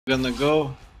Gonna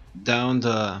go down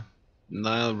the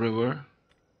Nile River,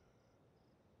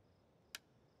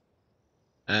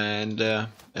 and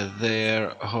there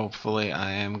hopefully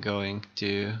I am going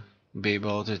to be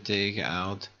able to take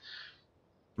out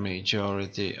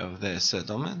majority of their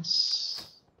settlements.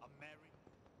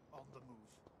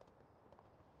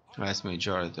 Vast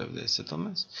majority of their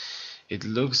settlements. It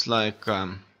looks like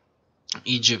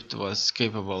Egypt was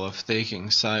capable of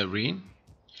taking Cyrene,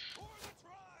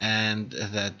 and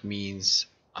that means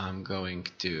I'm going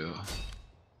to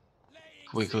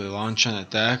quickly launch an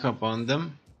attack upon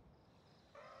them.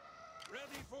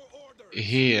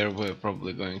 Here we're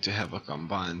probably going to have a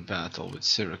combined battle with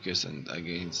Syracuse and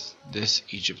against this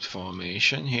Egypt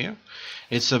formation here.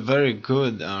 It's a very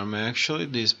good army actually.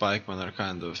 These pikemen are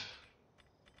kind of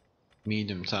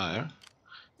medium tier,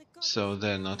 so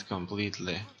they're not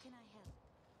completely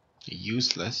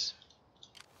useless.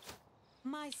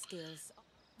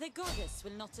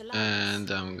 And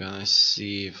I'm gonna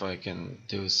see if I can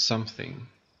do something.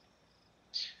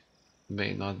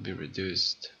 May not be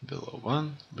reduced below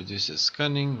 1. Reduces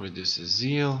cunning, reduces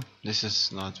zeal. This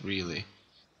is not really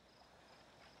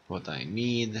what I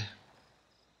need.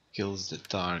 Kills the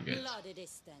target.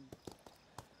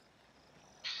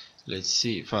 Let's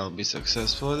see if I'll be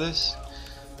successful at this.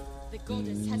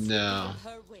 No,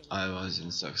 I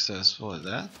wasn't successful at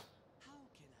that.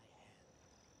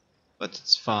 But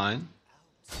it's fine.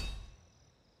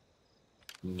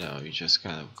 No, you just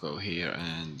kind of go here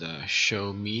and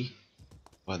show me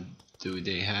what do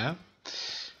they have.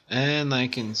 And I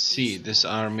can see this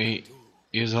army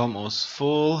is almost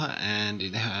full and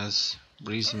it has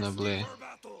reasonably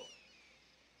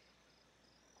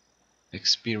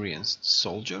experienced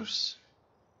soldiers,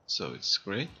 so it's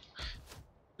great.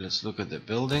 Let's look at the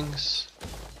buildings.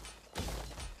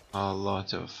 A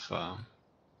lot of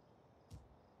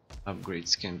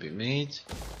upgrades can be made.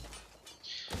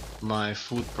 My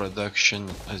food production,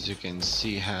 as you can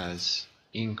see, has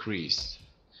increased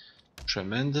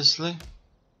tremendously.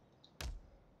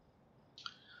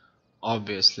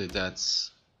 Obviously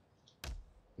that's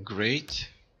great.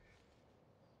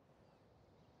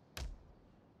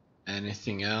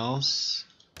 Anything else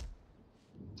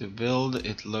to build?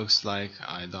 It looks like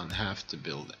I don't have to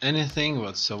build anything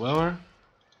whatsoever.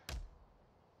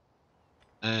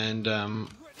 And I'm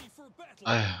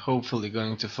hopefully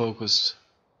going to focus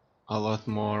a lot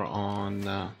more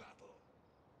on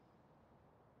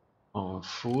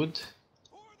food,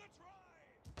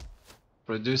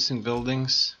 producing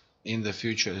buildings in the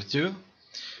future too,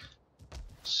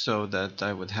 so that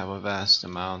I would have a vast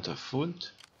amount of food.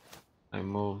 I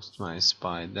moved my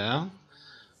spy down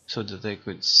so that I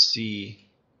could see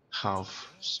how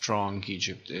strong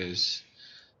Egypt is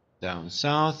down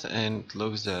south, and it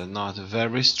looks they're not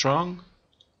very strong.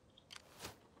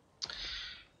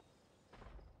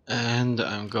 And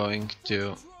I'm going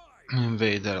to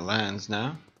invade their lands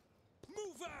now.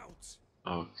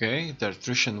 Okay, their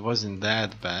attrition wasn't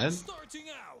that bad,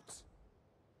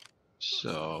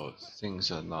 so things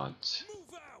are not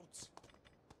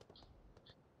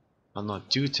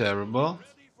too terrible.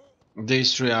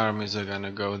 These 3 armies are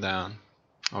gonna go down,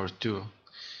 or 2,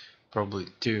 probably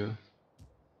 2.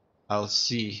 I'll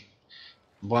see.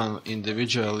 One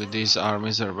individually, these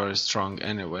armies are very strong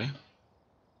anyway.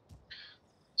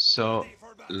 So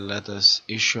let us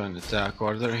issue an attack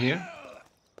order here.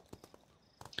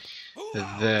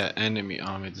 The enemy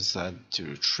army decided to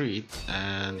retreat,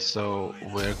 and so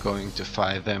we're going to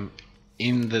fight them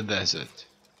in the desert.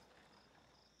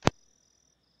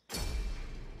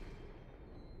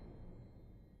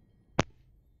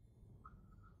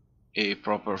 A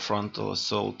proper frontal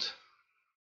assault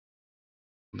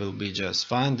will be just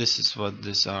fine. This is what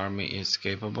this army is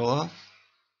capable of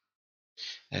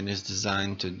and is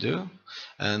designed to do.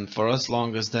 And for as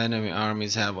long as the enemy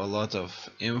armies have a lot of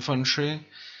infantry,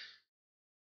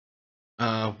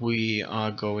 we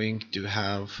are going to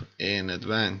have an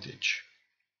advantage.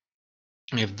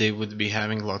 If they would be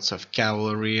having lots of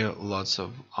cavalry, lots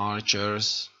of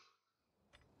archers,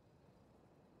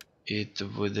 it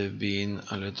would have been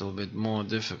a little bit more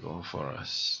difficult for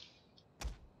us.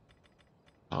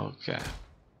 Okay.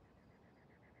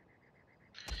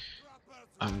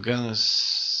 I'm gonna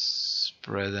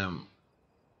spread them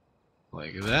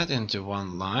like that into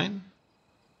one line.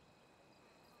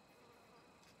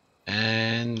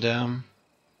 And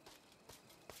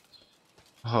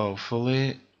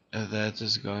hopefully that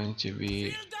is going to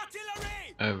be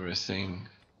everything.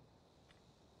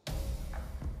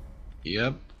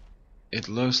 Yep, it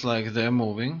looks like they're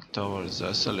moving towards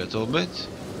us a little bit.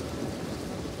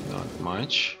 Not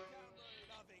much.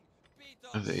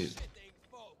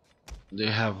 They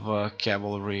have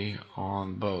cavalry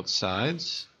on both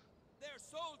sides.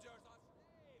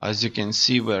 As you can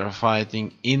see, we're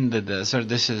fighting in the desert.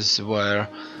 This is where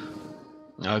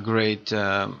a great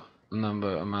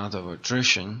amount of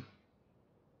attrition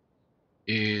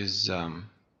is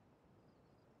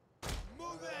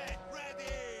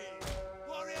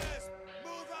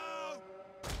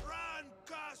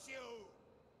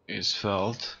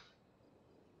felt.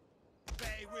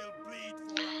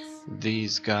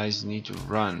 These guys need to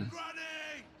run,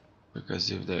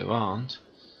 because if they won't,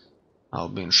 I'll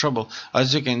be in trouble.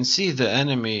 As you can see, the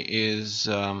enemy is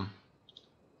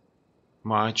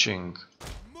marching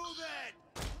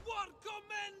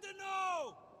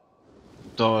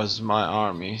towards my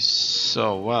army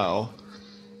so well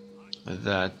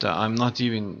that I'm not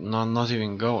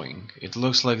even going. It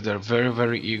looks like they're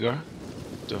very eager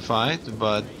to fight,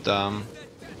 but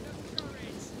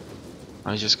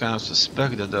I just kind of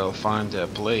suspect that they'll find their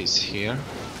place here,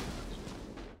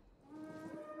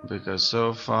 because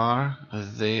so far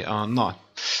they are not.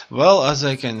 Well, as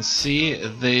I can see,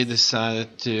 they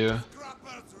decided to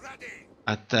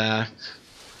attack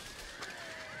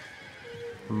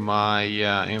my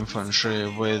infantry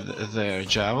with their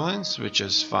javelins, which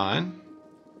is fine,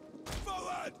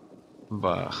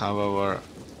 but however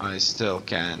I still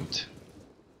can't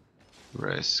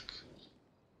risk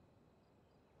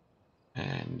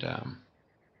and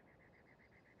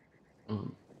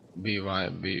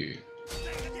BYB.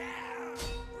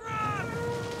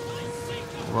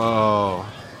 Whoa,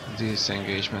 this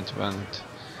engagement went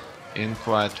in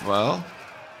quite well.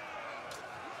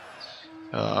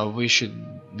 We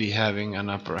should be having an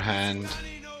upper hand,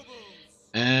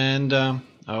 and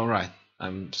alright,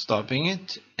 I'm stopping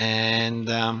it, and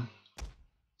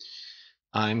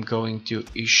I'm going to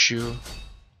issue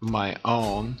my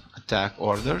own attack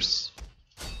orders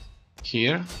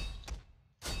here,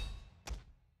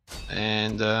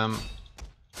 and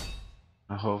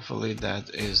hopefully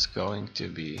that is going to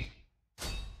be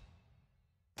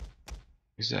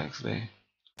exactly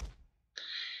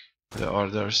the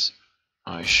orders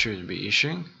I should be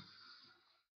issuing.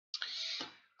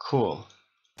 Cool.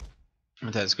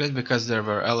 That's great, because there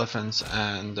were elephants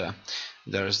and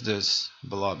there's this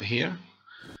blob here.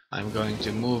 I'm going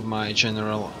to move my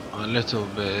general a little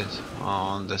bit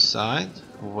on the side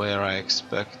where I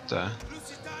expect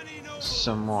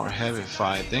some more heavy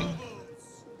fighting,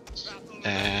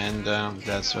 and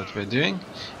that's what we're doing.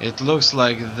 It looks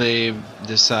like they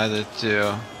decided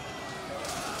to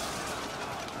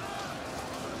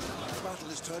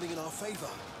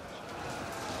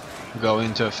go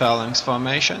into phalanx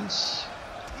formations,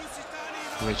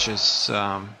 which is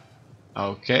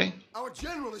okay. Our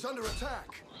general is under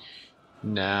attack.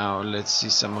 Now let's see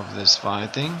some of this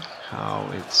fighting, how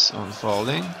it's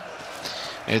unfolding.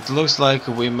 It looks like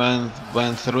we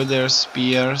went through their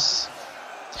spears.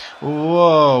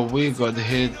 Whoa, we got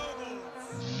hit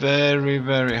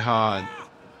very hard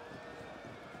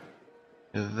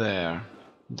there.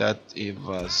 That it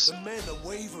was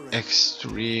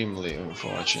extremely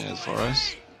unfortunate for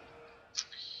us.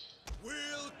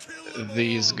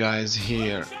 These guys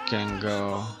here can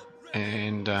go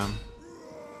and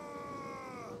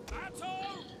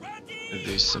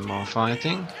do some more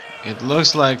fighting. It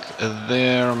looks like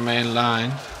their main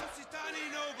line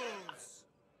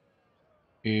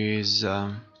is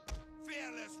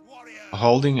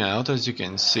holding out, as you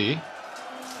can see,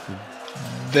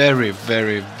 very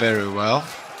well.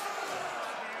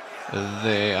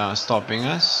 They are stopping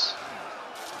us.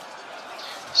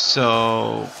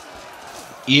 So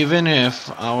even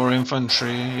if our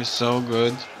infantry is so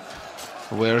good,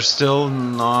 we're still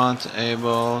not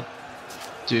able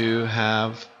to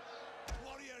have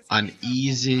an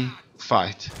easy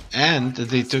fight, and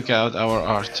they took out our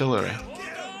artillery.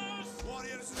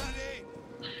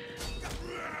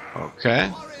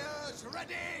 Okay,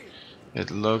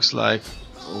 it looks like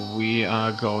we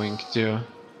are going to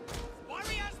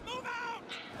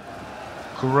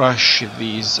crush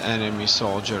these enemy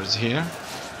soldiers here.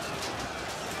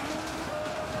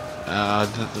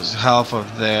 Half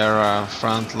of their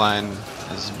front line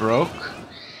is broke,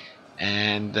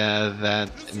 and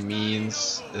that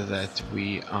means that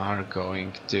we are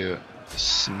going to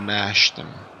smash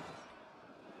them.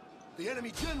 The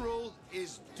enemy general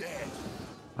is dead.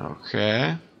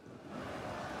 Okay.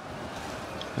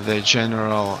 The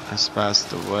general has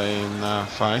passed away in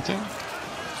fighting,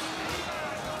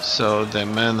 so the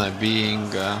men are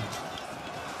being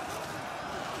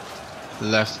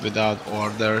left without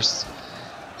orders,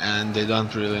 and they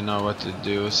don't really know what to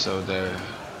do, so they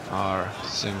are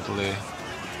simply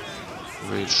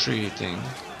retreating.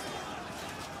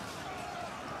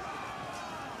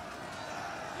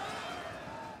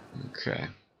 Okay,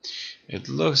 it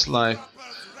looks like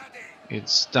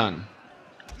it's done.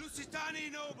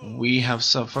 We have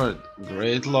suffered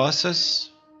great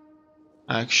losses,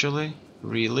 actually,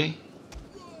 really.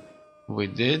 We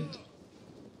did,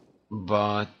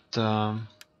 but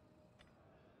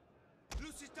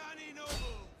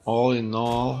all in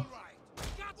all,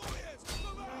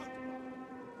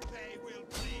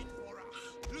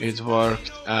 it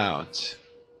worked out.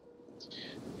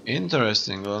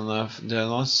 Interestingly enough, they're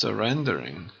not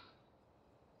surrendering.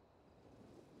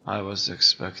 I was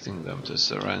expecting them to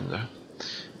surrender.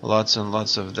 Lots and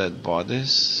lots of dead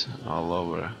bodies all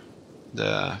over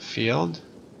the field.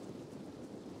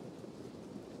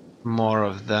 More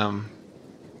of them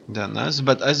than us,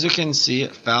 but as you can see,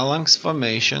 phalanx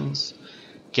formations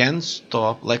can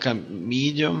stop, like a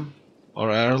medium or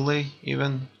early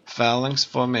even phalanx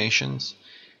formations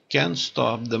can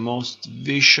stop the most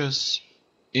vicious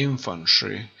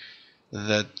infantry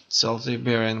that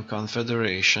Celtiberian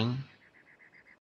Confederation